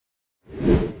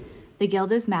The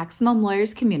Guild is Maximum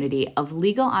Lawyers' community of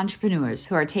legal entrepreneurs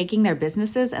who are taking their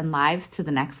businesses and lives to the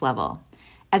next level.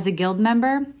 As a Guild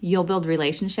member, you'll build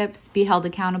relationships, be held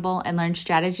accountable, and learn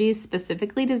strategies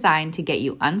specifically designed to get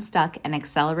you unstuck and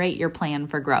accelerate your plan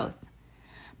for growth.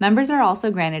 Members are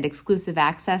also granted exclusive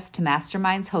access to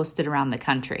masterminds hosted around the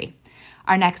country.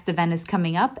 Our next event is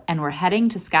coming up, and we're heading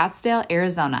to Scottsdale,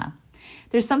 Arizona.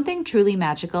 There's something truly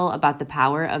magical about the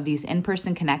power of these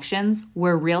in-person connections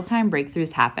where real-time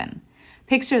breakthroughs happen.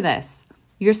 Picture this.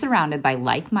 You're surrounded by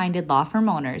like-minded law firm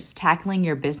owners tackling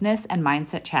your business and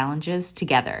mindset challenges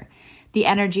together. The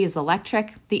energy is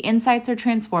electric, the insights are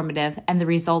transformative, and the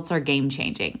results are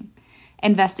game-changing.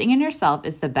 Investing in yourself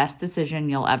is the best decision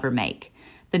you'll ever make.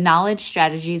 The knowledge,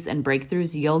 strategies, and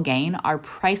breakthroughs you'll gain are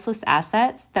priceless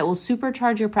assets that will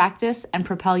supercharge your practice and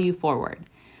propel you forward.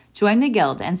 Join the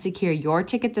Guild and secure your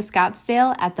ticket to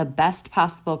Scottsdale at the best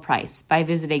possible price by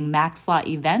visiting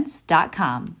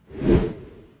maxlawevents.com.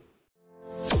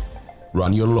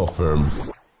 Run your law firm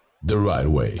the right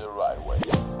way.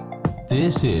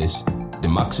 This is the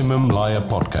Maximum Lawyer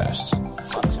Podcast.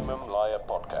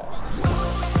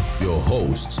 Your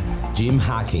hosts, Jim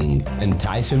Hacking and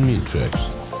Tyson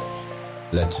Mutrux.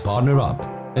 Let's partner up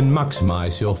and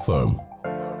maximize your firm.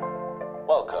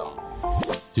 Welcome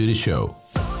to the show.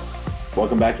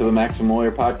 Welcome back to the Maximum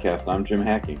Lawyer Podcast. I'm Jim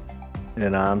Hacking.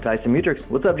 And I'm Tyson Mutrux.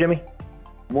 What's up, Jimmy?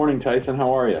 Morning, Tyson.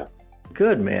 How are you?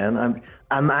 Good, man.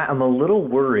 I'm a little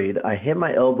worried. I hit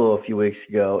my elbow a few weeks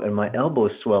ago, and my elbow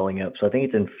is swelling up, so I think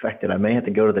it's infected. I may have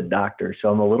to go to the doctor, so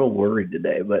I'm a little worried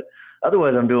today. But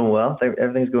otherwise, I'm doing well.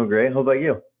 Everything's going great. How about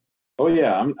you? Oh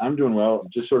yeah, I'm doing well.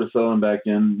 Just sort of settling back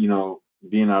in. You know,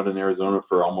 being out in Arizona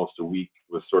for almost a week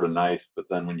was sort of nice, but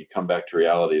then when you come back to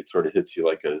reality, it sort of hits you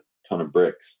like a ton of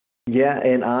bricks. Yeah,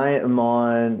 and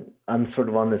I'm sort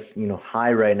of on this,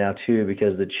 high right now too,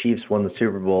 because the Chiefs won the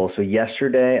Super Bowl. So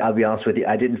yesterday, I'll be honest with you,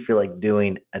 I didn't feel like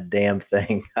doing a damn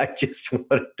thing. I just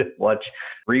wanted to watch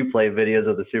replay videos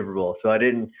of the Super Bowl. So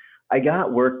I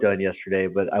got work done yesterday,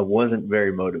 but I wasn't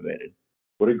very motivated.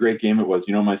 What a great game it was.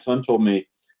 You know, my son told me,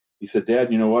 he said,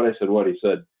 "Dad, you know what?" I said, "What?" He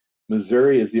said,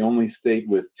 "Missouri is the only state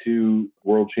with two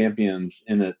world champions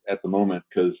in it at the moment,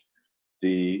 because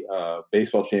the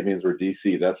baseball champions were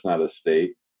D.C. That's not a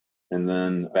state. And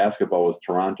then basketball was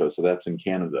Toronto, so that's in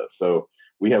Canada. So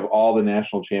we have all the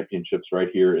national championships right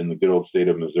here in the good old state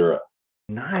of Missouri."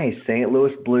 Nice. St.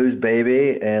 Louis Blues,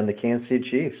 baby, and the Kansas City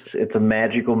Chiefs. It's a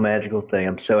magical, magical thing.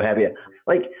 I'm so happy.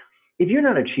 Like, if you're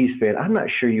not a Chiefs fan, I'm not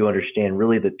sure you understand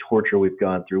really the torture we've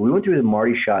gone through. We went through the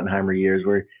Marty Schottenheimer years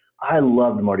where I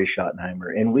loved Marty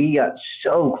Schottenheimer, and we got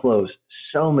so close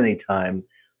so many times.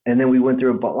 And then we went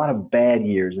through a lot of bad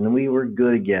years, and then we were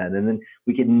good again. And then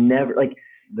we could never, like,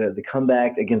 the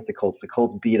comeback against the Colts. The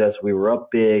Colts beat us. We were up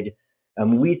big.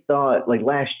 We thought, like,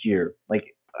 last year,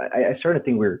 like, I started to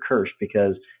think we were cursed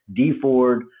because Dee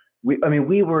Ford, we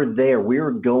were there. We were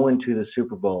going to the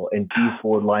Super Bowl, and Dee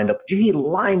Ford lined up. He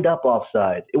lined up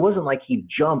offside. It wasn't like he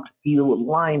jumped. He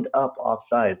lined up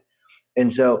offside.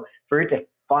 And so for it to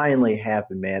finally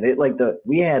happen, man,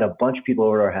 we had a bunch of people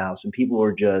over at our house, and people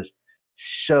were just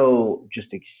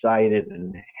excited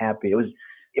and happy. It was,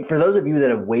 for those of you that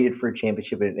have waited for a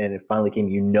championship and it finally came,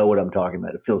 you know what I'm talking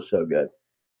about. It feels so good.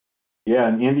 Yeah,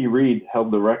 and Andy Reid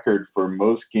held the record for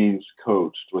most games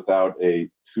coached without a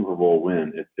Super Bowl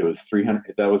win. It was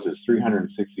 300. That was his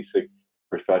 366th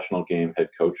professional game head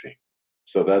coaching.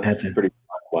 So that's pretty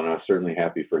cool, and I was certainly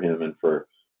happy for him and for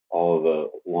all of the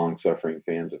long-suffering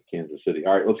fans of Kansas City.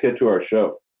 All right, let's get to our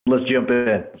show. Let's jump in.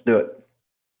 Let's do it.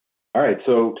 All right,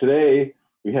 so today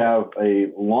we have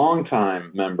a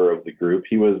longtime member of the group.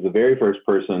 He was the very first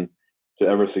person to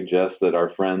ever suggest that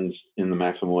our friends in the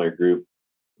Maximum Lawyer group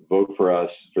vote for us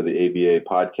for the ABA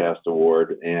Podcast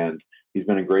Award, and he's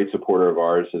been a great supporter of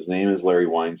ours. His name is Larry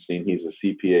Weinstein. He's a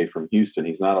CPA from Houston.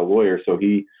 He's not a lawyer, so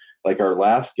he, like our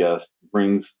last guest,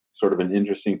 brings sort of an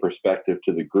interesting perspective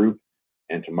to the group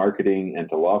and to marketing and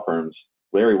to law firms.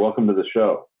 Larry, welcome to the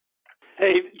show.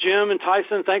 Hey, Jim and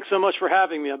Tyson, thanks so much for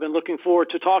having me. I've been looking forward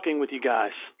to talking with you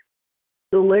guys.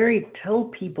 So, Larry, tell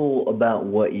people about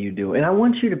what you do. And I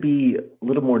want you to be a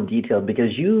little more detailed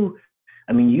because you've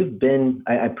been,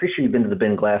 I'm pretty sure you've been to the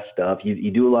Ben Glass stuff. You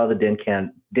do a lot of the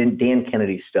Dan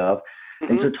Kennedy stuff.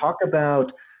 Mm-hmm. And so talk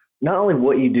about not only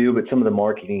what you do, but some of the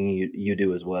marketing you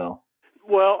do as well.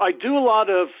 Well, I do a lot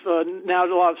of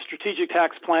strategic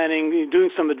tax planning, doing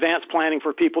some advanced planning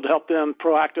for people to help them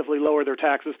proactively lower their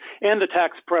taxes, and the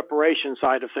tax preparation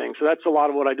side of things. So that's a lot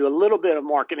of what I do. A little bit of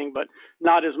marketing, but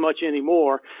not as much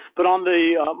anymore. But on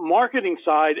the marketing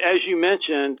side, as you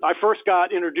mentioned, I first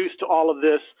got introduced to all of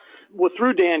this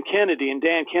through Dan Kennedy, and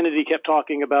Dan Kennedy kept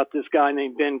talking about this guy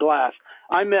named Ben Glass.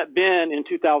 I met Ben in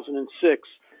 2006.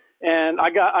 And I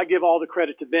give all the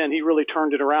credit to Ben. He really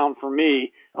turned it around for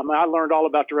me. I learned all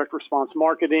about direct response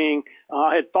marketing.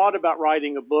 I had thought about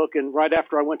writing a book, and right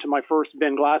after I went to my first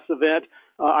Ben Glass event,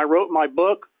 I wrote my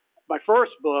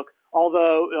first book,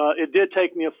 although it did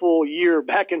take me a full year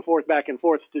back and forth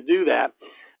to do that.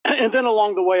 And then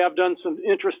along the way, I've done some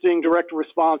interesting direct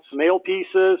response mail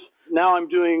pieces. Now I'm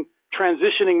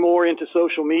transitioning more into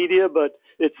social media, but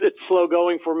it's slow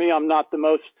going for me. I'm not the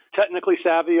most technically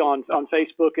savvy on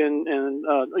Facebook and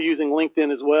using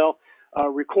LinkedIn as well.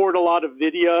 Record a lot of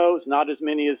videos, not as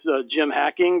many as Jim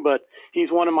Hacking, but he's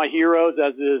one of my heroes,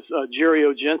 as is Jerry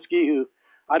Oginski, who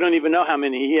I don't even know how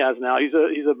many he has now.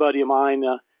 He's a buddy of mine.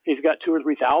 He's got 2,000 or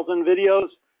 3,000 videos.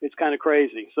 It's kind of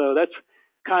crazy. So that's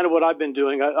kind of what I've been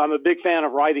doing. I'm a big fan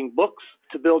of writing books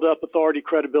to build up authority,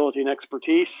 credibility, and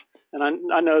expertise. And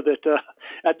I know that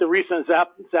at the recent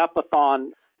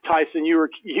Zapathon, Tyson,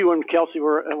 you and Kelsey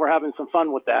were having some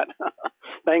fun with that,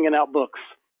 banging out books.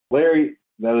 Larry,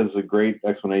 that is a great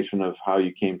explanation of how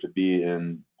you came to be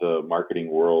in the marketing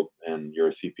world, and you're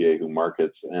a CPA who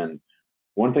markets. And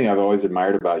one thing I've always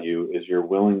admired about you is your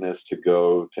willingness to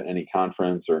go to any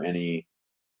conference or any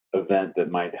event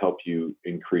that might help you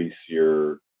increase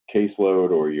your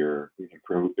caseload or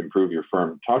improve your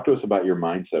firm. Talk to us about your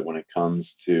mindset when it comes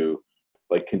to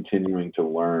like continuing to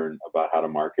learn about how to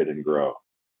market and grow.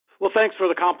 Well, thanks for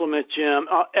the compliment, Jim.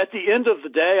 At the end of the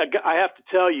day, I have to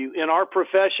tell you, in our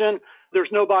profession, there's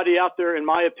nobody out there, in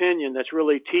my opinion, that's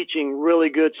really teaching really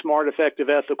good, smart, effective,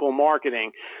 ethical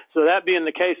marketing. So that being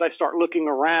the case, I start looking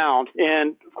around.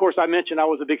 And, of course, I mentioned I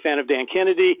was a big fan of Dan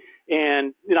Kennedy,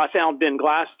 and I found Ben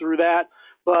Glass through that.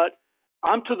 But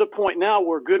I'm to the point now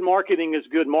where good marketing is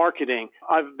good marketing.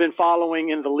 I've been following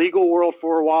in the legal world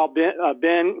for a while.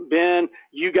 Ben,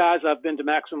 you guys, I've been to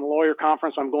Maximum Lawyer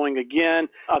Conference. I'm going again.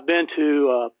 I've been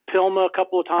to PILMA a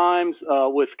couple of times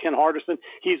with Ken Hardison.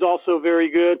 He's also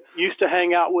very good. Used to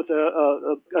hang out with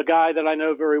a guy that I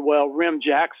know very well, Rem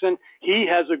Jackson. He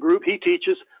has a group. He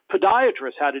teaches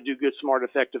podiatrists how to do good, smart,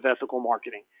 effective, ethical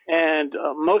marketing. And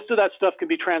most of that stuff can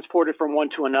be transported from one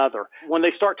to another. When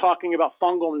they start talking about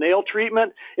fungal nail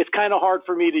treatment, it's kind of hard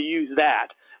for me to use that.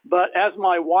 But as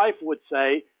my wife would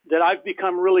say, that I've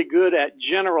become really good at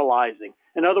generalizing.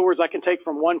 In other words, I can take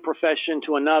from one profession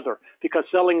to another, because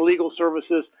selling legal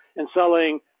services and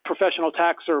selling professional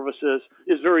tax services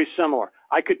is very similar.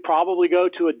 I could probably go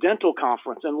to a dental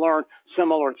conference and learn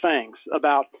similar things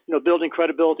about, building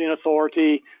credibility and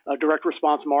authority, direct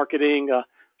response marketing.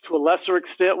 To a lesser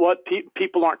extent, what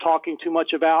people aren't talking too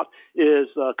much about is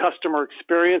customer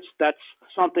experience. That's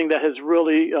something that has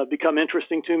really become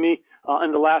interesting to me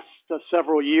in the last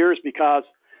several years, because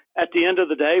at the end of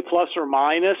the day, plus or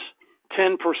minus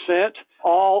 10%,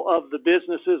 all of the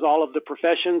businesses, all of the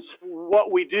professions, what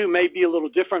we do may be a little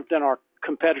different than our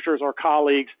competitors or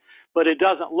colleagues, but it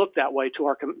doesn't look that way to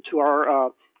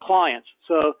our clients.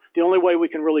 So the only way we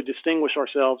can really distinguish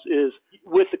ourselves is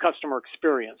with the customer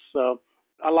experience. So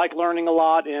I like learning a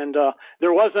lot, and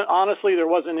there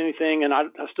wasn't anything, and I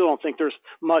still don't think there's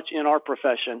much in our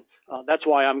profession. That's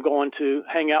why I'm going to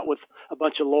hang out with a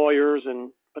bunch of lawyers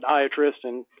and podiatrists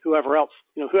and whoever else,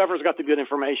 whoever's got the good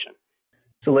information.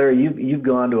 So Larry, you've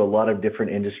gone to a lot of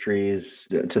different industries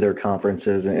to their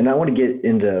conferences, and I want to get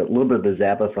into a little bit of the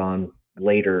Zapathon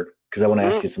later, because I want to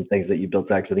ask you some things that you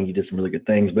built out, because I think you did some really good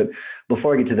things. But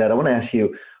before I get to that, I want to ask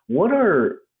you, what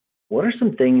are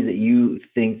some things that you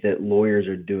think that lawyers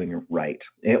are doing right,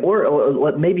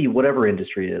 or maybe whatever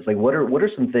industry it is? Like, what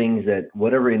are some things that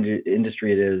whatever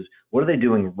industry it is, what are they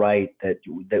doing right that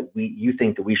you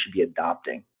think that we should be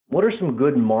adopting? What are some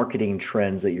good marketing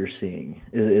trends that you're seeing?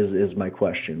 Is my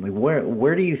question. Like,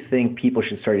 where do you think people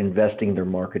should start investing their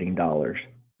marketing dollars?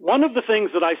 One of the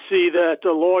things that I see that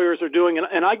the lawyers are doing,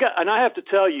 and I have to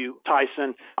tell you,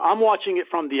 Tyson, I'm watching it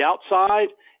from the outside,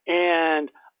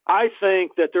 and I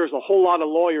think that there's a whole lot of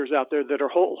lawyers out there that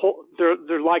are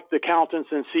they're like the accountants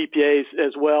and CPAs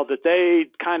as well, that they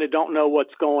kind of don't know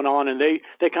what's going on, and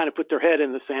they kind of put their head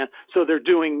in the sand, so they're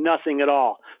doing nothing at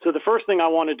all. So the first thing I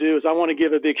want to do is I want to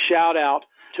give a big shout out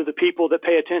to the people that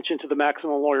pay attention to the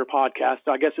Maximum Lawyer podcast.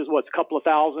 I guess it's a couple of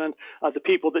thousand. The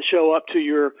people that show up to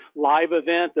your live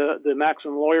event, the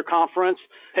Maximum Lawyer Conference,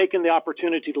 taking the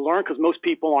opportunity to learn, because most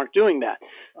people aren't doing that.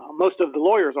 Most of the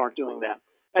lawyers aren't doing that.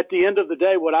 At the end of the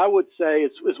day, what I would say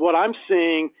is what I'm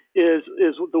seeing is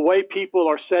the way people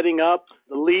are setting up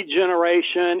the lead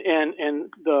generation and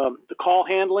the call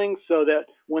handling, so that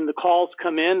when the calls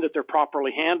come in, that they're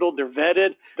properly handled, they're vetted,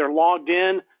 they're logged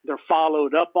in, they're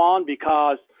followed up on,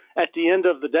 because at the end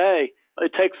of the day,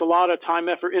 It takes a lot of time,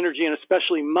 effort, energy, and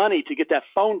especially money to get that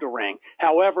phone to ring,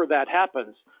 however that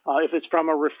happens. If it's from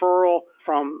a referral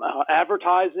from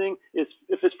advertising, if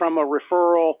it's from a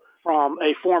referral from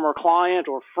a former client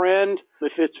or friend,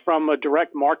 if it's from a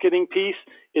direct marketing piece,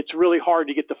 it's really hard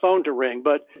to get the phone to ring.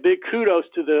 But big kudos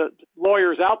to the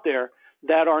lawyers out there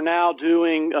that are now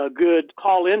doing a good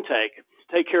call intake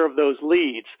to take care of those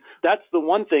leads. That's the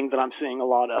one thing that I'm seeing a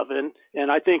lot of.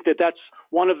 And I think that that's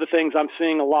one of the things I'm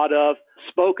seeing a lot of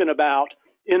spoken about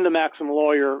in the Maximum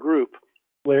Lawyer group.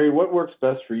 Larry, what works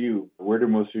best for you? Where do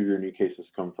most of your new cases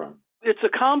come from? It's a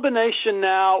combination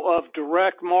now of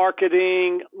direct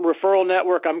marketing, referral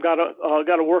network. I've got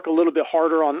to work a little bit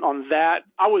harder on that.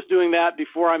 I was doing that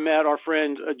before I met our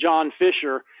friend John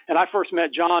Fisher, and I first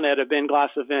met John at a Ben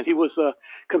Glass event. He was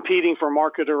competing for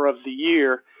Marketer of the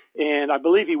Year, and I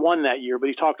believe he won that year, but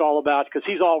he talked all about, because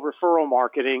he's all referral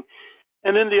marketing.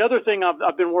 And then the other thing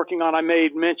I've been working on, I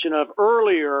made mention of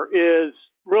earlier, is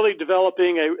really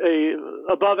developing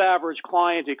a above average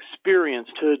client experience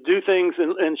to do things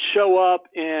and show up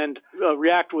and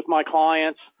react with my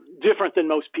clients different than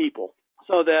most people,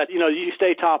 so that, you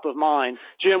stay top of mind.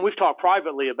 Jim, we've talked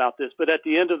privately about this, but at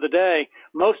the end of the day,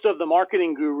 most of the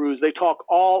marketing gurus, they talk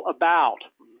all about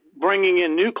bringing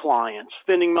in new clients,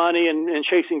 spending money and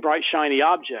chasing bright, shiny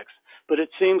objects. But it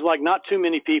seems like not too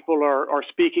many people are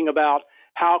speaking about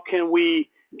how can we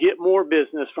get more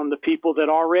business from the people that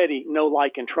already know,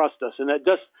 like, and trust us. And it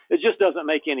just doesn't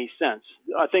make any sense.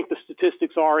 I think the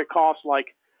statistics are it costs like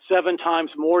 7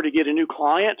 times more to get a new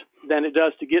client than it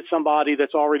does to get somebody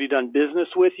that's already done business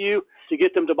with you, to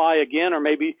get them to buy again, or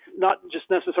maybe not just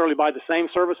necessarily buy the same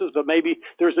services, but maybe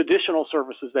there's additional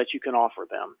services that you can offer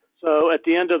them. So at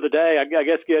the end of the day, I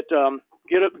guess get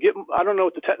I don't know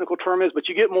what the technical term is, but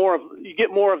you get more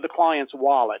of the client's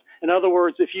wallet. In other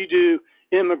words, if you do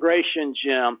immigration,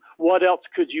 Jim, what else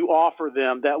could you offer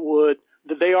them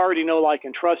that they already know, like,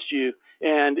 and trust you?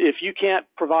 And if you can't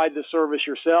provide the service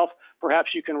yourself,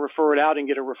 perhaps you can refer it out and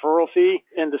get a referral fee.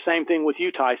 And the same thing with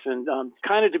you, Tyson,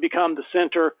 kind of to become the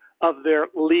center of their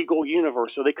legal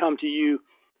universe. So they come to you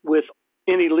with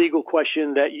any legal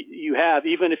question that you have.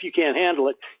 Even if you can't handle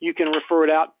it, you can refer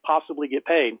it out, possibly get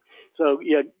paid. So,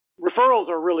 yeah, referrals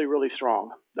are really, really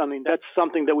strong. I mean, that's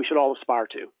something that we should all aspire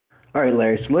to. All right,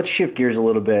 Larry, so let's shift gears a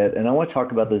little bit, and I want to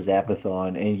talk about the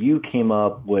Zapathon. And you came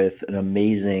up with an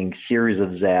amazing series of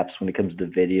zaps when it comes to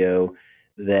video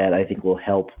that I think will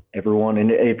help everyone.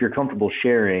 And if you're comfortable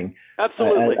sharing.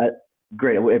 Absolutely.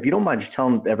 Great. If you don't mind just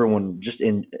telling everyone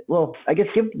I guess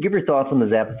give your thoughts on the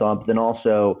Zapathon, but then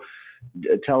also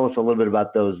tell us a little bit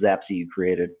about those zaps that you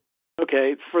created.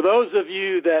 Okay. For those of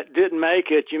you that didn't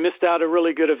make it, you missed out a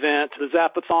really good event, the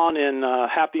Zapathon in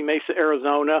Happy Mesa,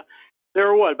 Arizona.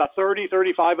 There were, about 30,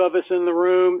 35 of us in the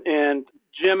room, and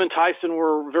Jim and Tyson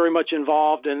were very much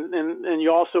involved, and you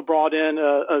also brought in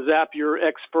a Zapier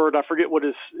expert. I forget what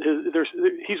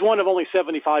he's one of only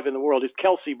 75 in the world. It's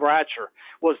Kelsey Bratcher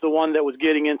was the one that was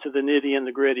getting into the nitty and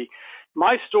the gritty.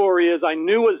 My story is I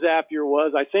knew what Zapier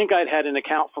was. I think I'd had an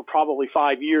account for probably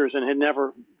 5 years and had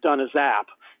never done a Zap.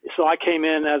 So I came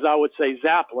in, as I would say,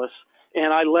 Zapless,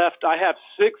 and I left. I have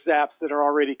 6 Zaps that are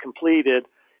already completed.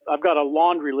 I've got a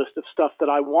laundry list of stuff that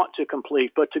I want to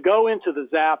complete. But to go into the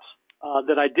Zaps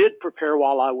that I did prepare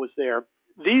while I was there,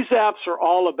 these Zaps are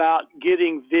all about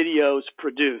getting videos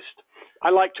produced.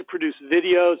 I like to produce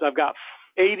videos. I've got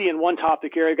 80 in one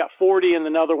topic area. I've got 40 in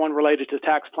another one related to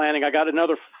tax planning. I got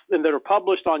another that are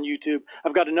published on YouTube.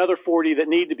 I've got another 40 that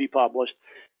need to be published.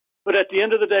 But at the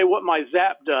end of the day, what my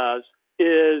Zap does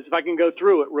is, if I can go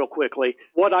through it real quickly,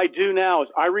 what I do now is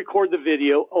I record the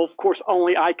video. Of course,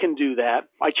 only I can do that.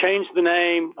 I change the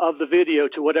name of the video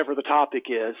to whatever the topic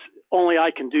is. Only I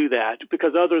can do that,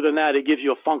 because other than that, it gives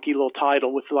you a funky little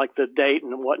title with like the date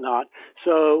and whatnot.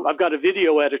 So I've got a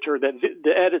video editor that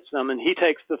edits them, and he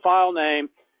takes the file name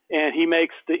and he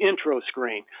makes the intro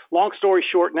screen. Long story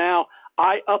short now,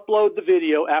 I upload the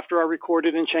video after I record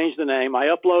it and change the name. I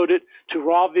upload it to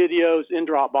raw videos in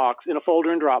Dropbox, in a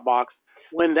folder in Dropbox.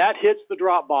 When that hits the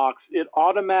Dropbox, it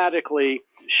automatically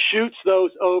shoots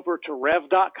those over to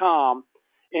rev.com,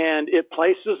 and it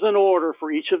places an order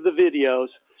for each of the videos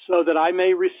so that I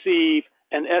may receive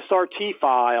an SRT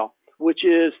file, which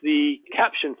is the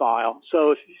caption file.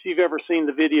 So if you've ever seen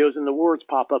the videos and the words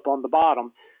pop up on the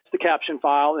bottom, it's the caption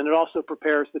file, and it also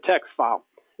prepares the text file.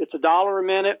 It's $1 a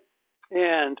minute,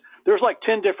 and there's like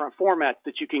 10 different formats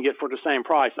that you can get for the same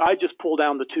price. I just pull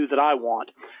down the 2 that I want.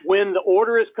 When the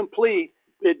order is complete,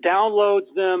 it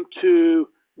downloads them to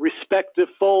respective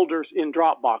folders in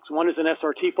Dropbox. One is an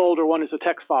SRT folder, one is a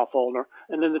text file folder,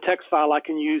 and then the text file I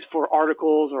can use for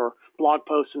articles or blog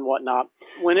posts and whatnot.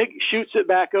 When it shoots it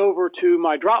back over to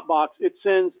my Dropbox, it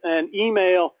sends an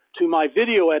email to my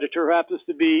video editor, who happens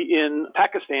to be in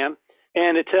Pakistan,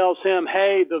 and it tells him,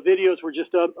 hey, the videos were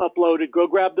just uploaded. Go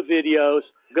grab the videos,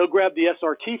 go grab the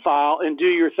SRT file, and do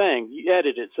your thing. You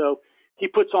edit it. So he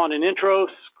puts on an intro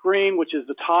screen, which is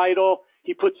the title.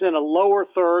 He puts in a lower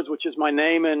thirds, which is my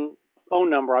name and phone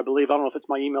number, I believe. I don't know if it's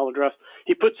my email address.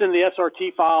 He puts in the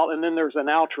SRT file, and then there's an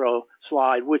outro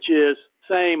slide, which is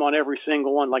same on every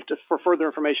single one, like just for further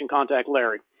information, contact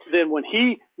Larry. Then when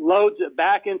he loads it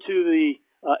back into the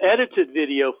edited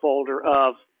video folder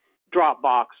of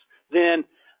Dropbox, then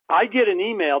I get an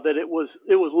email that it was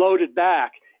loaded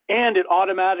back, and it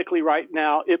automatically right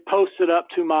now it posts it up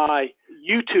to my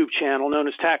YouTube channel known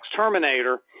as Tax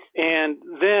Terminator. And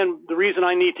then the reason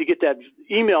I need to get that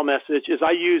email message is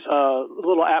I use a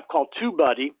little app called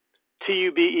TubeBuddy,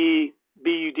 TubeBuddy,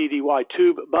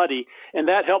 TubeBuddy, and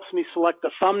that helps me select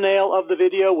the thumbnail of the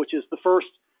video, which is the first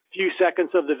few seconds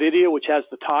of the video, which has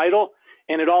the title,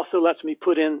 and it also lets me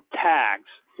put in tags.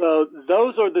 So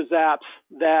those are the zaps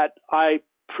that I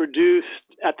produced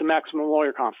at the Maximum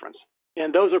Lawyer Conference,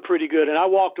 and those are pretty good. And I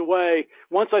walked away,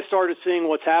 once I started seeing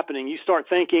what's happening, you start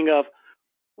thinking of,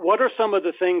 what are some of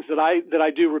the things that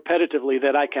I do repetitively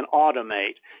that I can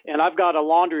automate? And I've got a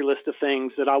laundry list of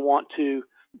things that I want to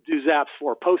do zaps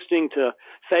for. Posting to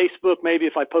Facebook, maybe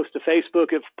if I post to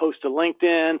Facebook, if I post to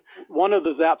LinkedIn. One of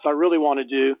the zaps I really want to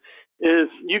do is,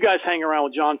 you guys hang around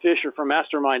with John Fisher from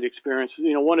Mastermind Experience.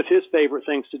 You know, one of his favorite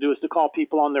things to do is to call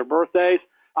people on their birthdays.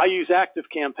 I use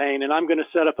ActiveCampaign, and I'm going to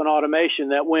set up an automation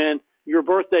that when your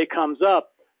birthday comes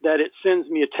up, that it sends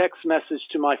me a text message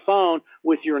to my phone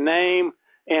with your name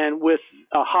and with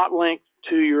a hot link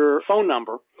to your phone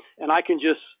number, and I can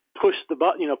just push the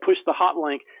button, push the hot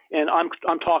link, and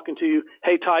I'm talking to you.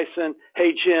 Hey Tyson,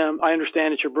 hey Jim, I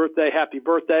understand it's your birthday. Happy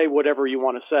birthday, whatever you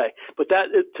want to say. But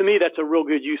to me, that's a real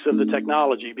good use of the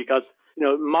technology, because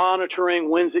monitoring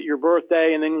when's it your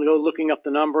birthday, and then looking up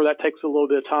the number, that takes a little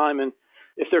bit of time, and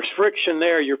if there's friction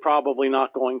there, you're probably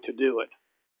not going to do it.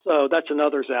 So that's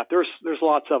another zap. There's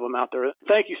lots of them out there.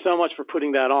 Thank you so much for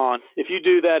putting that on. If you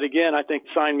do that again, I think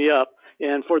sign me up.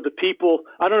 And for the people,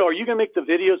 I don't know, are you going to make the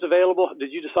videos available?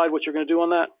 Did you decide what you're going to do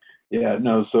on that? Yeah,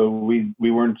 no. So we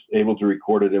weren't able to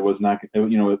record it. It was not,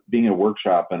 being a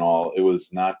workshop and all, it was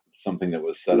not something that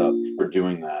was set up for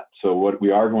doing that. So what we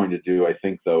are going to do, I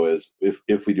think, though, is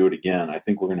if we do it again, I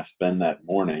think we're going to spend that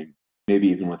morning, maybe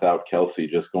even without Kelsey,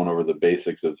 just going over the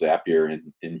basics of Zapier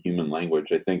in human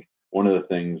language. I think one of the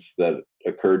things that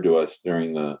occurred to us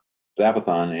during the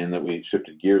Zapathon and that we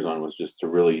shifted gears on was just to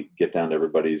really get down to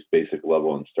everybody's basic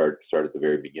level and start at the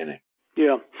very beginning.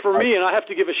 Yeah. For me, and I have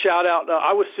to give a shout out,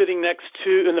 I was sitting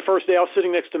in the first day, I was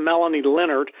sitting next to Melanie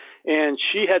Leonard, and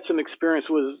she had some experience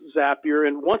with Zapier.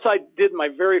 And once I did my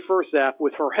very first Zap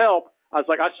with her help, I was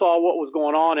like, I saw what was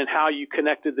going on and how you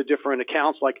connected the different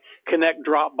accounts, like connect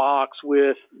Dropbox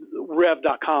with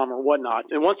rev.com or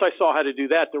whatnot. And once I saw how to do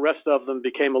that, the rest of them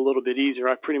became a little bit easier.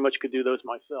 I pretty much could do those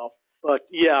myself. But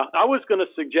yeah, I was going to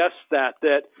suggest that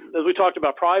as we talked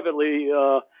about privately,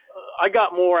 I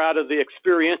got more out of the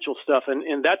experiential stuff,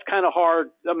 and that's kind of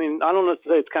hard. I mean, I don't know if to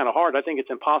say it's kind of hard. I think it's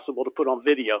impossible to put on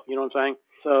video. You know what I'm saying?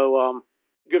 So,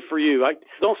 good for you. I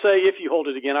don't say if you hold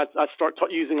it again. I start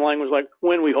using language like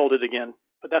when we hold it again.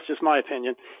 But that's just my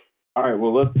opinion. All right.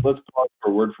 Well, let's pause for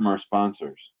a word from our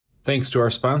sponsors. Thanks to our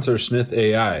sponsor, Smith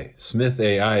AI. Smith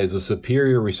AI is a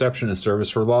superior receptionist service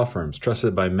for law firms,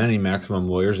 trusted by many Maximum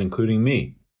lawyers, including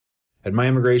me. At my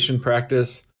immigration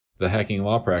practice, the hacking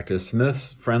law practice,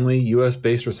 Smith's friendly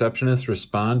U.S.-based receptionists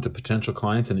respond to potential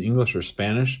clients in English or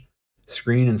Spanish,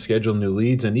 screen and schedule new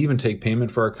leads, and even take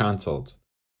payment for our consults.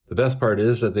 The best part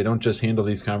is that they don't just handle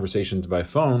these conversations by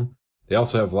phone, they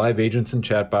also have live agents and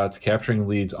chatbots capturing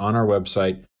leads on our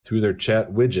website through their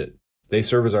chat widget. They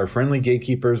serve as our friendly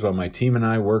gatekeepers while my team and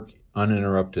I work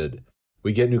uninterrupted.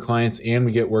 We get new clients and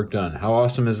we get work done. How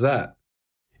awesome is that?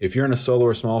 If you're in a solo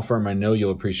or small firm, I know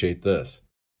you'll appreciate this.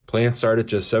 Plans start at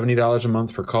just $70 a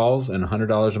month for calls and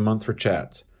 $100 a month for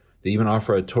chats. They even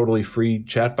offer a totally free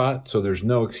chatbot, so there's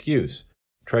no excuse.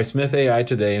 Try Smith AI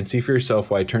today and see for yourself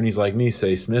why attorneys like me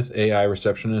say Smith AI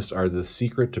receptionists are the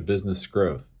secret to business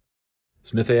growth.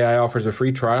 Smith AI offers a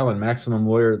free trial, and Maximum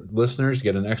Lawyer listeners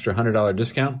get an extra $100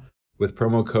 discount with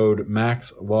promo code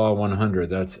MAXLAW100.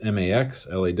 That's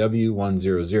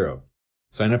MAXLAW100.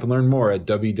 Sign up and learn more at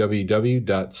www.smith.ai.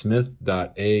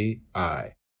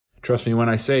 Trust me when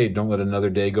I say, don't let another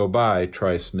day go by.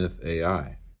 Try Smith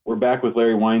AI. We're back with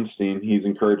Larry Weinstein. He's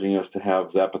encouraging us to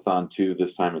have Zapathon 2. This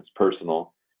time it's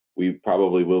personal. we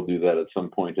probably will do that at some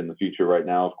point in the future. Right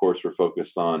now, of course, we're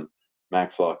focused on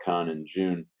MaxLawCon in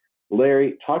June.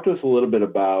 Larry, talk to us a little bit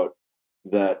about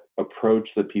that approach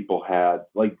that people had.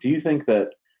 Like, do you think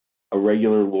that a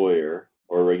regular lawyer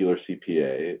or a regular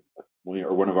CPA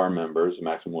or one of our members,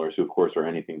 Maximum Lawyers, who of course are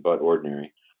anything but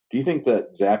ordinary, do you think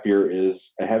that Zapier is,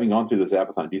 having gone through the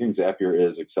Zapathon, do you think Zapier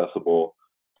is accessible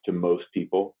to most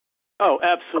people? Oh,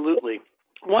 absolutely.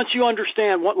 Once you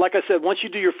understand, like I said, once you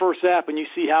do your first app and you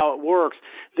see how it works,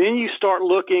 then you start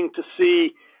looking to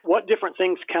see what different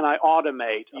things can I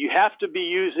automate. You have to be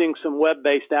using some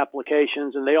web-based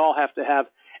applications, and they all have to have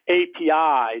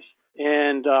APIs,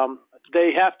 and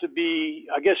they have to be,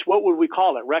 I guess, what would we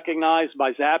call it, recognized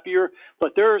by Zapier.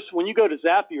 But when you go to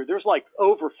Zapier, there's like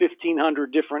over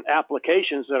 1,500 different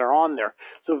applications that are on there.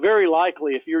 So very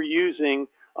likely if you're using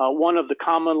one of the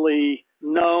commonly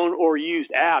known or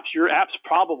used apps, your app's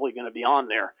probably going to be on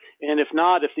there. And if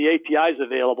not, if the API is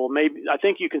available, I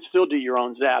think you can still do your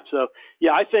own Zap. So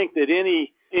yeah, I think that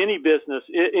any business,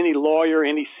 any lawyer,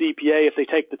 any CPA, if they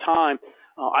take the time,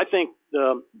 I think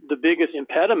the biggest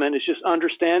impediment is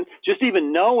just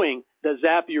even knowing that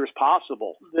Zapier is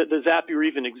possible, that the Zapier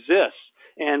even exists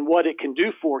and what it can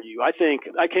do for you. I think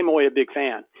I came away a big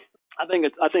fan. I think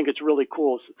it's really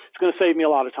cool. It's going to save me a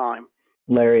lot of time.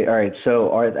 Larry, all right,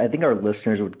 so I think our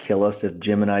listeners would kill us if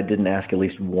Jim and I didn't ask at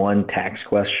least one tax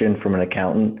question from an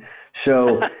accountant.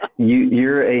 So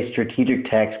you're a strategic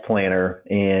tax planner,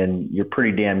 and you're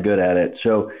pretty damn good at it.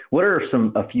 So what are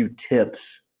a few tips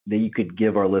that you could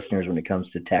give our listeners when it comes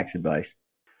to tax advice?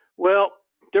 Well,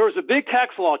 there was a big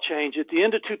tax law change at the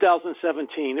end of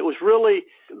 2017. It was really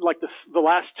like the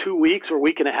last 2 weeks or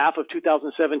week and a half of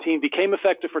 2017 became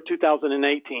effective for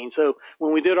 2018. So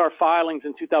when we did our filings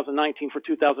in 2019 for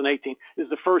 2018 is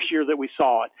the first year that we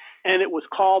saw it. And it was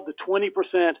called the 20%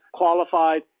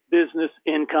 qualified business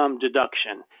income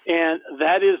deduction. And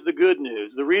that is the good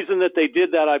news. The reason that they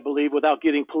did that, I believe, without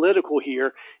getting political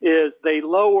here, is they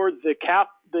lowered the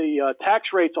tax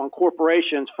rates on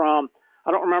corporations from,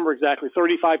 I don't remember exactly,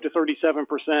 35 to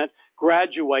 37%,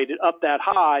 graduated up that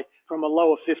high from a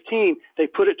low of 15. They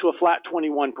put it to a flat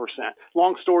 21%.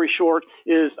 Long story short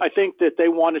is I think that they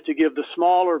wanted to give the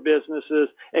smaller businesses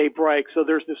a break. So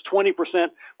there's this 20%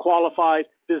 qualified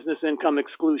business income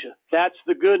exclusion. That's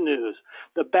the good news.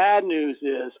 The bad news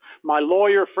is my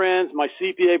lawyer friends, my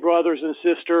CPA brothers and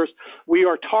sisters, we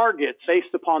are targets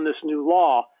based upon this new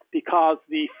law, because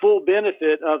the full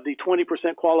benefit of the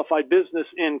 20% qualified business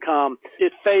income,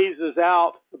 it phases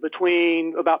out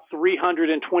between about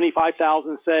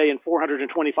 $325,000, say, and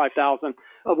 $425,000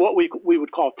 of what we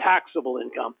would call taxable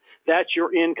income. That's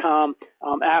your income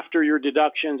after your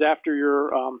deductions, after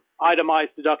your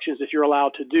itemized deductions, if you're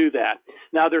allowed to do that.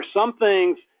 Now, there's some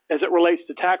things as it relates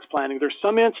to tax planning. There's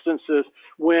some instances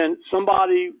when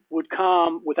somebody would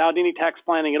come without any tax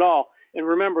planning at all. And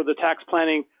remember, the tax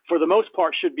planning, for the most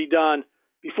part, should be done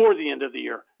before the end of the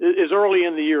year, as early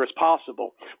in the year as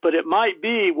possible. But it might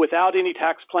be without any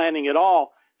tax planning at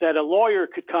all that a lawyer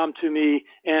could come to me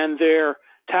and their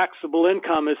taxable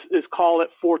income is call it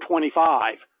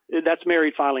 $425. That's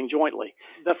married filing jointly.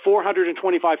 The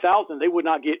 $425,000, they would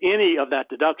not get any of that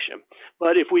deduction.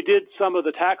 But if we did some of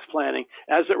the tax planning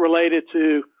as it related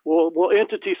to,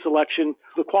 entity selection,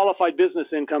 the qualified business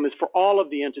income is for all of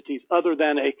the entities other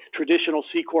than a traditional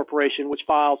C corporation, which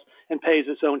files and pays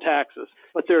its own taxes.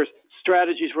 But there's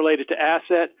strategies related to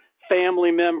asset,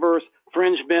 family members,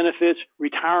 fringe benefits,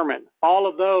 retirement. All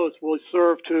of those will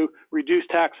serve to reduce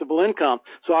taxable income.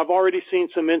 So I've already seen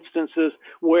some instances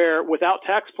where without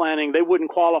tax planning, they wouldn't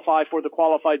qualify for the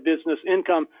qualified business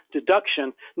income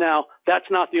deduction. Now,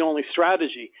 that's not the only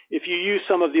strategy. If you use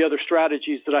some of the other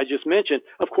strategies that I just mentioned,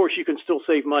 of course, you can still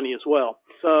save money as well.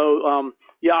 So,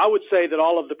 yeah, I would say that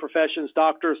all of the professions,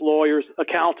 doctors, lawyers,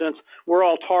 accountants, we're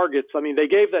all targets. I mean, they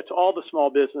gave that to all the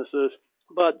small businesses,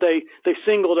 but they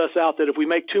singled us out that if we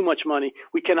make too much money,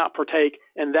 we cannot partake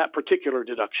in that particular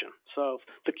deduction. So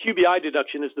the QBI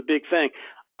deduction is the big thing.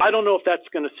 I don't know if that's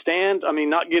going to stand. I mean,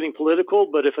 not getting political,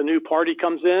 but if a new party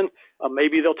comes in,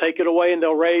 maybe they'll take it away and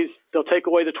they'll take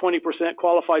away the 20%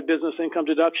 qualified business income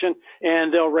deduction,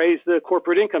 and they'll raise the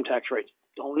corporate income tax rate.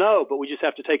 Don't know, but we just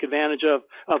have to take advantage of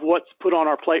what's put on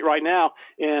our plate right now.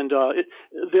 And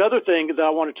the other thing that I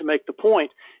wanted to make the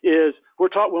point is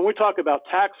when we talk about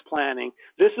tax planning,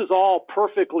 this is all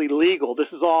perfectly legal.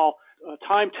 This is all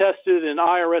time-tested and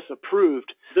IRS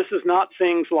approved. This is not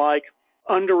things like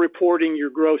underreporting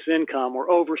your gross income or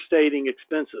overstating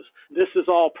expenses. This is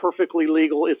all perfectly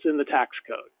legal. It's in the tax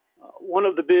code. One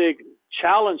of the big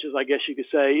challenges, I guess you could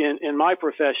say, in my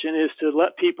profession is to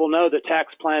let people know that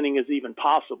tax planning is even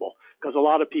possible, because a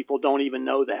lot of people don't even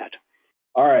know that.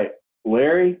 All right,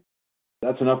 Larry,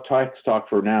 that's enough tax talk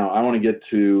for now. I want to get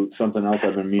to something else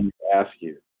I've been meaning to ask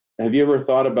you. Have you ever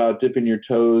thought about dipping your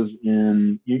toes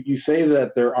in, you say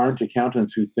that there aren't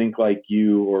accountants who think like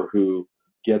you or who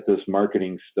get this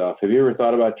marketing stuff. Have you ever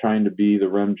thought about trying to be the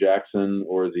Rem Jackson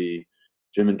or the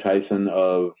Jim and Tyson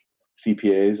of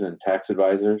CPAs and tax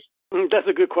advisors? That's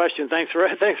a good question. Thanks for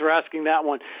asking that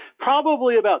one.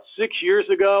 Probably about 6 years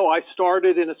ago, I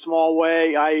started in a small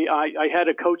way. I had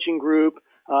a coaching group.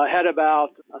 I had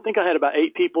about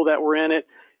 8 people that were in it.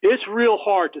 It's real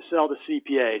hard to sell to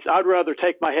CPAs. I'd rather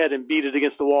take my head and beat it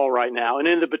against the wall right now. And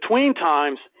in the between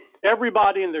times,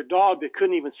 everybody and their dog that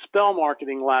couldn't even spell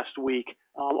marketing last week,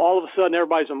 all of a sudden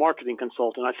everybody's a marketing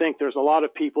consultant. I think there's a lot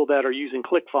of people that are using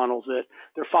ClickFunnels that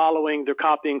they're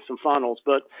copying some funnels.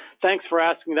 But thanks for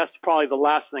asking. That's probably the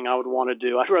last thing I would want to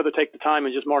do. I'd rather take the time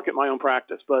and just market my own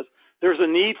practice. But there's a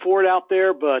need for it out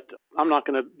there, but I'm not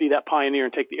going to be that pioneer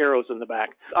and take the arrows in the back.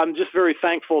 I'm just very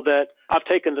thankful that I've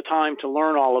taken the time to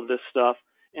learn all of this stuff.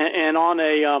 And on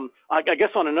I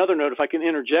guess on another note, if I can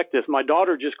interject this, my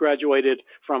daughter just graduated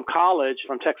from college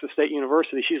from Texas State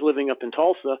University. She's living up in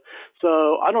Tulsa.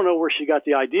 So I don't know where she got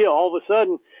the idea. All of a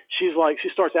sudden, she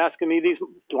starts asking me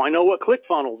do I know what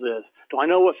ClickFunnels is? Do I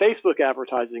know what Facebook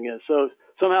advertising is? So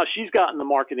somehow she's gotten the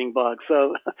marketing bug.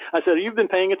 So I said, you've been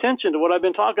paying attention to what I've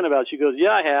been talking about. She goes,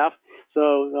 yeah, I have.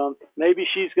 So maybe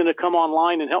she's going to come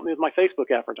online and help me with my Facebook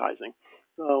advertising.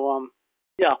 So,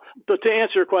 yeah, but to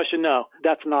answer your question, no,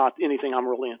 that's not anything I'm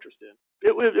really interested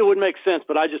in. It would make sense,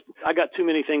 but I got too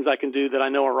many things I can do that I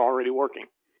know are already working.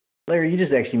 Larry, you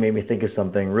just actually made me think of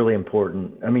something really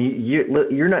important. I mean,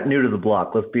 you're not new to the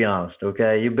block, let's be honest,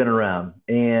 okay? You've been around.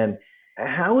 And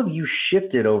how have you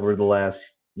shifted over the last,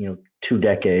 2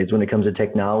 decades when it comes to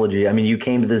technology? I mean, you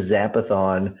came to the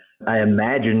Zapathon. I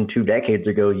imagine 2 decades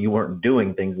ago you weren't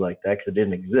doing things like that because it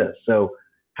didn't exist. So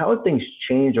how have things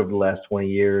changed over the last 20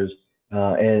 years?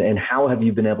 And how have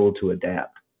you been able to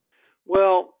adapt?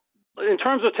 Well, in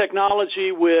terms of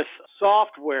technology with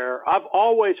software, I've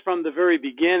always from the very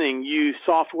beginning used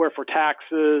software for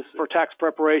taxes, for tax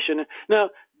preparation. Now,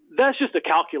 that's just a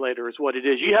calculator is what it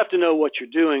is. You have to know what you're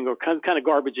doing or kind of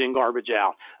garbage in, garbage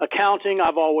out. Accounting,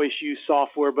 I've always used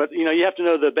software, but you have to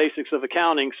know the basics of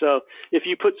accounting. So if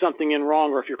you put something in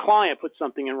wrong or if your client puts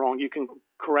something in wrong, you can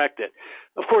correct it.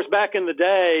 Of course, back in the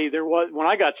day, when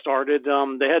I got started,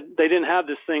 they didn't have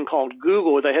this thing called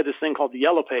Google. They had this thing called the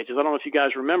Yellow Pages. I don't know if you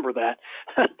guys remember that.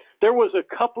 There was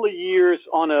a couple of years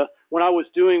when I was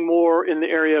doing more in the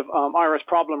area of IRS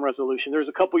problem resolution. There was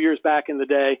a couple of years back in the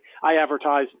day I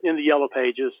advertised in the Yellow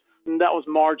Pages. And that was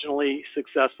marginally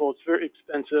successful. It's very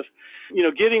expensive.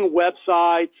 Getting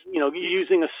websites,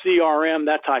 using a CRM,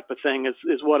 that type of thing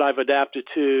is what I've adapted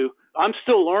to. I'm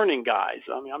still learning, guys.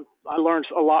 I mean, I learned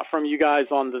a lot from you guys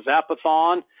on the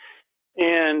Zapathon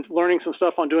and learning some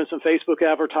stuff on doing some Facebook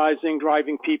advertising,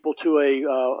 driving people to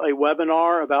a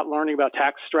webinar about learning about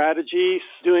tax strategies,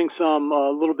 doing some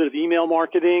a little bit of email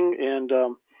marketing, and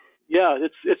yeah,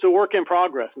 it's a work in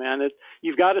progress, man.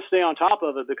 You've got to stay on top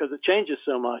of it because it changes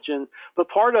so much. But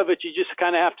part of it, you just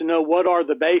kind of have to know what are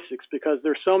the basics because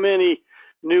there's so many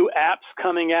new apps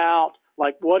coming out.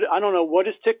 Like I don't know, what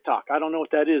is TikTok? I don't know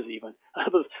what that is even.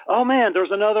 Oh man, there's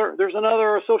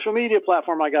another social media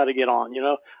platform I got to get on.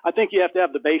 I think you have to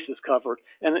have the bases covered.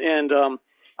 And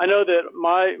I know that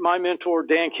my mentor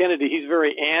Dan Kennedy, he's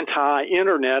very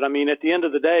anti-internet. I mean, at the end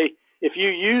of the day, if you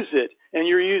use it and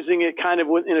you're using it kind of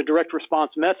in a direct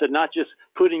response method, not just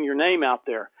putting your name out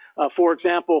there. For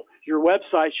example, your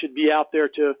website should be out there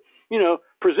to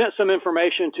present some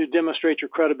information to demonstrate your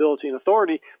credibility and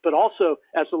authority, but also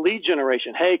as a lead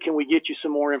generation. Hey, can we get you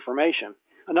some more information?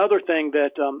 Another thing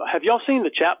that, have y'all seen the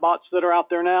chatbots that are out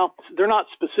there now? They're not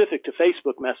specific to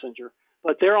Facebook Messenger,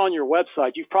 but they're on your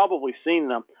website. You've probably seen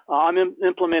them. I'm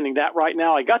implementing that right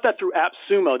now. I got that through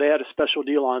AppSumo. They had a special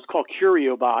deal on it. It's called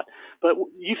CurioBot. But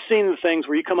you've seen the things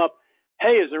where you come up,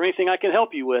 hey, is there anything I can help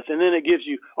you with? And then it gives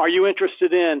you, are you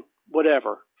interested in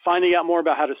whatever? Finding out more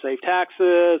about how to save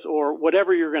taxes or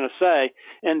whatever you're going to say.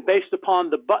 And based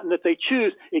upon the button that they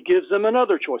choose, it gives them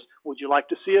another choice. Would you like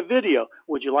to see a video?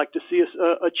 Would you like to see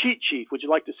a cheat sheet? Would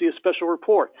you like to see a special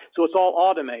report? So it's all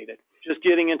automated. Just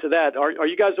getting into that. Are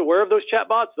you guys aware of those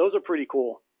chatbots? Those are pretty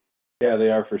cool. Yeah, they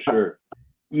are for sure.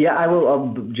 Yeah, I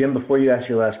will. Jim, before you ask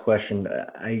your last question,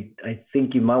 I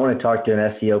think you might want to talk to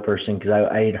an SEO person because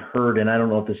I had heard, and I don't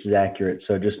know if this is accurate,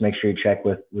 so just make sure you check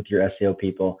with your SEO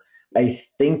people. I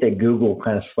think that Google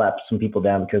kind of slapped some people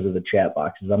down because of the chat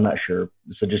boxes. I'm not sure.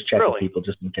 So just check with people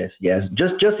just in case. Yeah,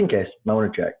 just in case. I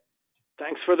want to check.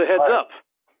 Thanks for the heads up.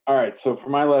 All right. So for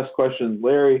my last question,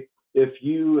 Larry, if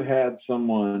you had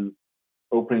someone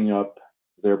opening up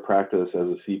their practice as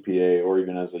a CPA or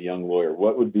even as a young lawyer,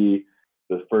 what would be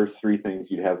the first three things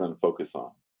you'd have them focus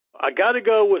on? I got to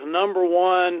go with number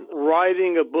one,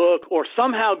 writing a book or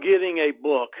somehow getting a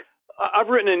book. I've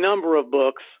written a number of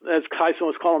books, as Kyson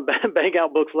was calling bang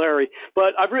out books, Larry,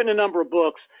 but I've written a number of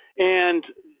books. And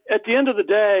at the end of the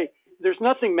day, there's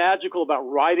nothing magical about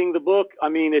writing the book. I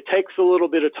mean, it takes a little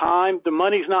bit of time. The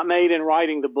money's not made in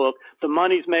writing the book. The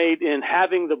money's made in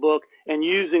having the book and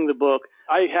using the book.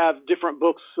 I have different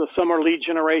books. Some are lead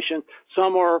generation.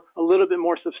 Some are a little bit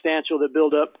more substantial that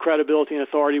build up credibility and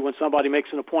authority when somebody makes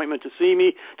an appointment to see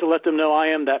me, to let them know I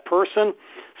am that person.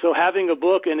 So having a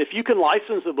book, and if you can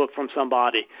license a book from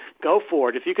somebody, go for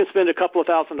it. If you can spend a couple of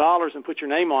 $1,000s and put your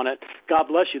name on it, God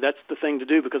bless you. That's the thing to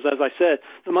do because, as I said,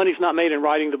 the money's not made in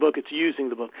writing the book, it's using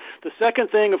the book. The second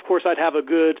thing, of course, I'd have a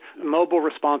good mobile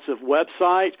responsive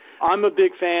website. I'm a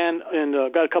big fan,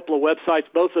 and got a couple of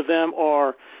websites. Both of them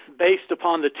are based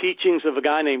upon the teachings of a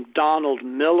guy named Donald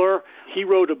Miller. He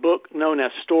wrote a book known as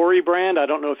Story Brand. I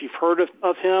don't know if you've heard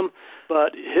of him,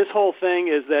 but his whole thing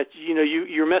is that,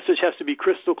 your message has to be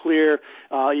crystal clear.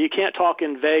 You can't talk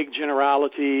in vague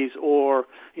generalities or,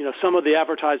 some of the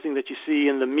advertising that you see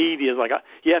in the media is like,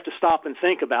 you have to stop and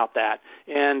think about that.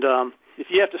 And if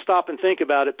you have to stop and think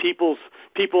about it, people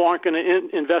aren't going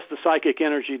to invest the psychic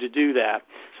energy to do that.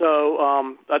 So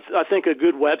I think a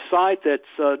good website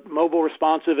that's mobile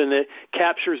responsive and that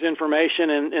captures information,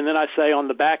 and then I say on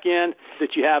the back end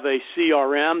that you have a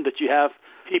CRM, that you have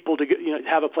people to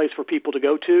have a place for people to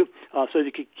go to, so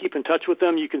you can keep in touch with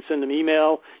them. You can send them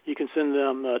email, you can send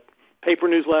them paper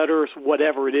newsletters,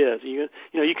 whatever it is. You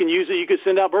can use it. You can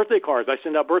send out birthday cards. I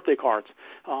send out birthday cards.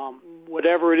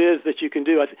 Whatever it is that you can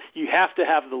do, you have to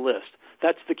have the list.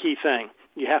 That's the key thing.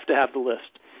 You have to have the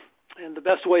list. And the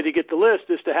best way to get the list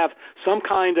is to have some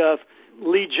kind of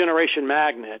lead generation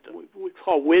magnet. We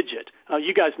call widget.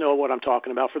 You guys know what I'm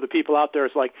talking about. For the people out there,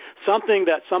 it's like something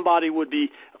that somebody would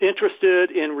be interested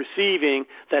in receiving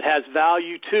that has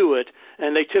value to it,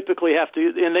 and they typically have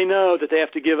to, and they know that they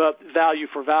have to give up value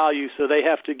for value, so they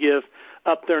have to give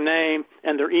up their name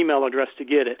and their email address to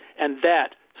get it, and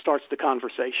that starts the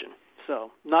conversation.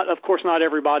 So, of course, not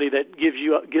everybody that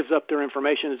gives up their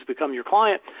information has become your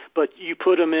client, but you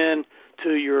put them in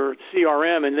to your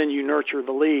CRM and then you nurture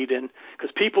the lead, and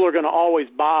because people are going to always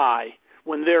buy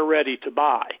when they're ready to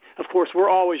buy. Of course, we're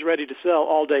always ready to sell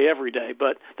all day, every day,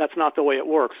 but that's not the way it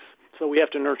works. So we have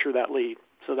to nurture that lead.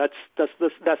 So that's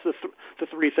the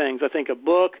three things. I think a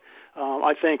book,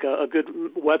 I think a good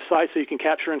website so you can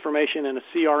capture information, and a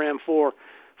CRM for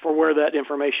where that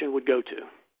information would go to.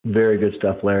 Very good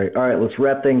stuff, Larry. All right, let's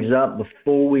wrap things up.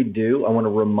 Before we do, I want to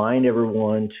remind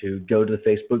everyone to go to the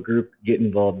Facebook group, get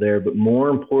involved there. But more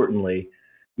importantly,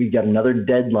 we've got another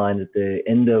deadline at the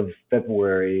end of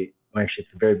February, actually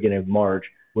it's the very beginning of March,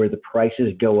 where the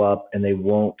prices go up and they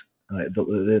won't,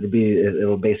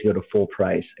 it'll basically go to full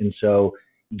price. And so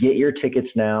get your tickets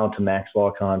now to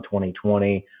MaxLawCon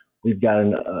 2020. We've got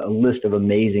a list of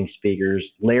amazing speakers.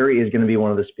 Larry is going to be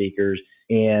one of the speakers.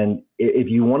 And if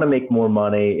you want to make more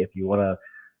money, if you want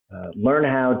to learn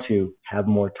how to have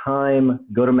more time,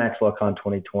 go to MaxLawCon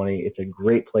 2020. It's a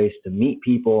great place to meet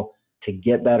people, to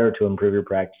get better, to improve your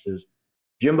practices.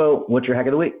 Jimbo, what's your hack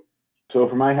of the week? So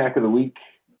for my hack of the week,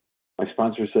 my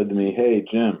sponsor said to me, "Hey,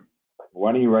 Jim,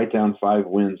 why don't you write down 5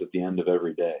 wins at the end of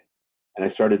every day?" And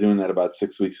I started doing that about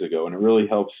 6 weeks ago. And it really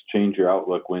helps change your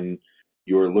outlook when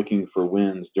you're looking for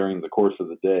wins during the course of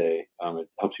the day. It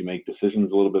helps you make decisions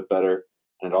a little bit better.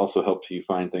 And it also helps you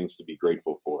find things to be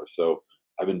grateful for. So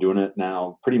I've been doing it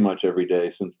now pretty much every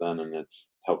day since then, and it's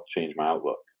helped change my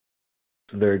outlook.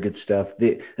 Very good stuff.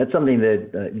 That's something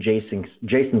that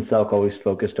Jason Selk always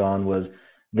focused on, was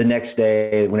the next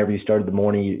day, whenever you started the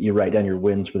morning, you write down your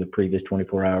wins for the previous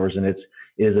 24 hours, and it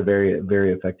is a very,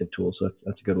 very effective tool. So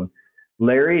that's a good one.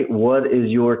 Larry, what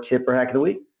is your tip or hack of the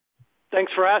week?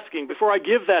 Thanks for asking. Before I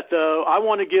give that, though, I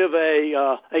want to give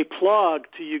a plug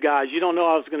to you guys. You don't know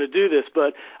I was going to do this,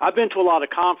 but I've been to a lot of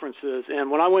conferences, and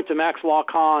when I went to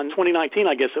MaxLawCon 2019,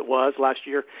 I guess it was, last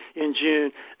year in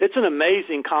June, it's an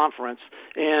amazing conference,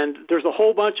 and there's a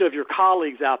whole bunch of your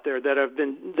colleagues out there that have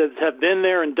been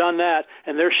there and done that,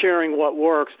 and they're sharing what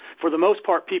works. For the most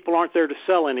part, people aren't there to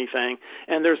sell anything,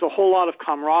 and there's a whole lot of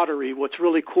camaraderie. What's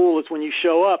really cool is when you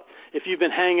show up, if you've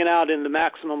been hanging out in the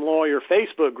Maximum Lawyer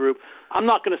Facebook group, I'm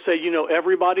not going to say you know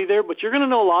everybody there, but you're going to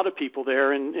know a lot of people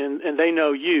there, and they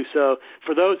know you. So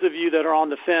for those of you that are on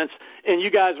the fence, and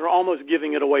you guys are almost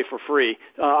giving it away for free,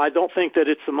 I don't think that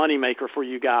it's a moneymaker for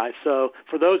you guys. So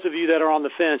for those of you that are on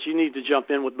the fence, you need to jump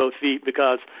in with both feet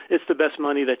because it's the best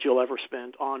money that you'll ever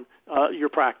spend on your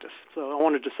practice. So I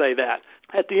wanted to say that.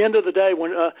 At the end of the day,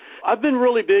 when I've been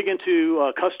really big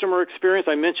into customer experience,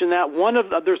 I mentioned that.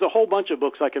 There's a whole bunch of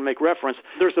books I can make reference.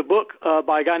 There's a book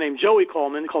by a guy named Joey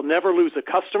Coleman called Never Lose a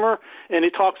Customer, and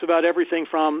it talks about everything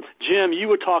from, Jim, you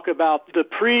would talk about the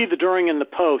pre, the during, and the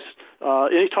post.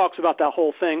 And he talks about that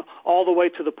whole thing all the way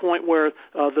to the point where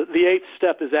the eighth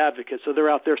step is advocate, so they're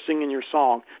out there singing your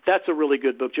song. That's a really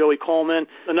good book, Joey Coleman.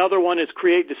 Another one is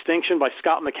Create Distinction by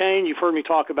Scott McCain. You've heard me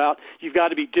talk about you've got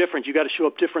to be different. You've got to show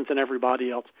up different than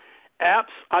everybody else.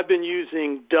 Apps, I've been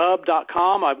using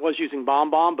Dub.com. I was using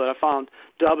BombBomb, but I found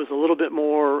Dub is a little bit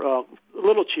more, a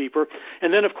little cheaper.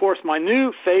 And then, of course, my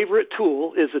new favorite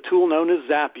tool is a tool known as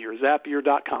Zapier,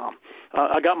 Zapier.com.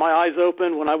 I got my eyes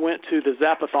open when I went to the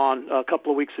Zapathon a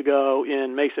couple of weeks ago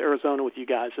in Mesa, Arizona with you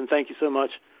guys, and thank you so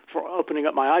much for opening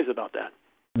up my eyes about that.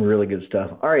 Really good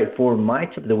stuff. All right, for my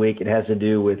tip of the week, it has to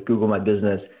do with Google My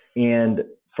Business. And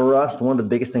for us, one of the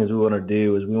biggest things we want to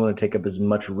do is we want to take up as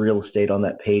much real estate on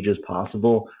that page as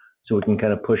possible so we can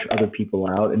kind of push other people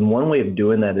out. And one way of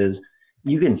doing that is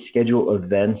you can schedule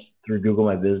events through Google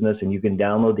My Business, and you can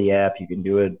download the app. You can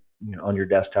do it on your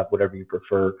desktop, whatever you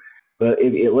prefer. But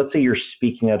let's say you're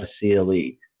speaking at a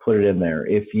CLE, put it in there.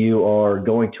 If you are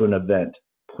going to an event,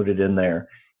 put it in there.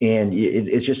 And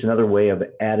it's just another way of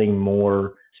adding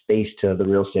more space to the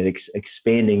real estate,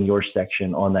 expanding your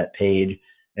section on that page.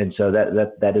 And so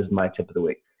that is my tip of the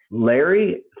week.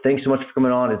 Larry, thanks so much for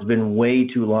coming on. It's been way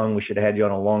too long. We should have had you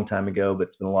on a long time ago, but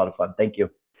it's been a lot of fun. Thank you.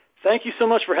 Thank you so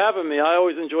much for having me. I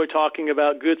always enjoy talking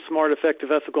about good, smart,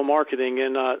 effective, ethical marketing,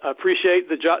 and I appreciate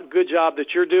the good job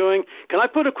that you're doing. Can I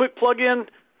put a quick plug in?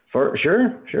 Sure.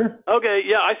 Okay,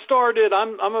 yeah, I started.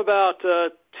 I'm about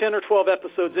 10 or 12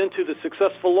 episodes into the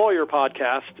Successful Lawyer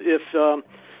podcast.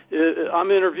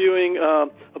 I'm interviewing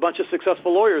a bunch of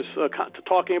successful lawyers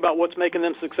talking about what's making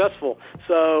them successful.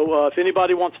 So if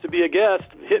anybody wants to be a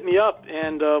guest, hit me up,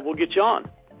 and we'll get you on.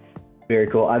 Very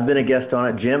cool. I've been a guest on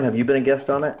it. Jim, have you been a guest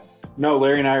on it? No,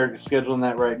 Larry and I are scheduling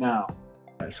that right now.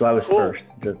 So I was first,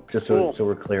 just so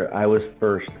we're clear. I was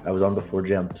first. I was on before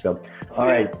Jim. So, all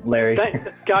right, Larry.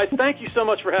 Guys, thank you so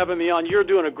much for having me on. You're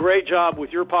doing a great job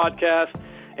with your podcast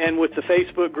and with the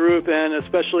Facebook group, and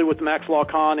especially with the Max Law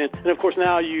Con. And of course,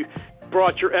 now you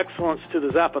brought your excellence to the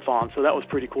Zapathon, so that was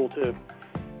pretty cool, too.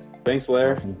 Thanks,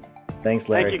 Larry. Thanks,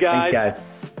 Larry. Thank you, guys. Thanks,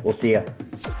 guys. We'll see you.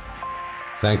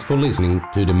 Thanks for listening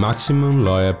to the Maximum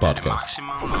Lawyer Podcast.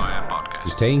 To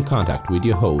stay in contact with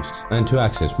your hosts and to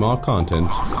access more content,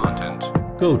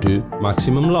 go to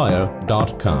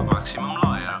MaximumLawyer.com.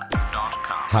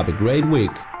 Have a great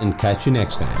week and catch you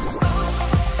next time.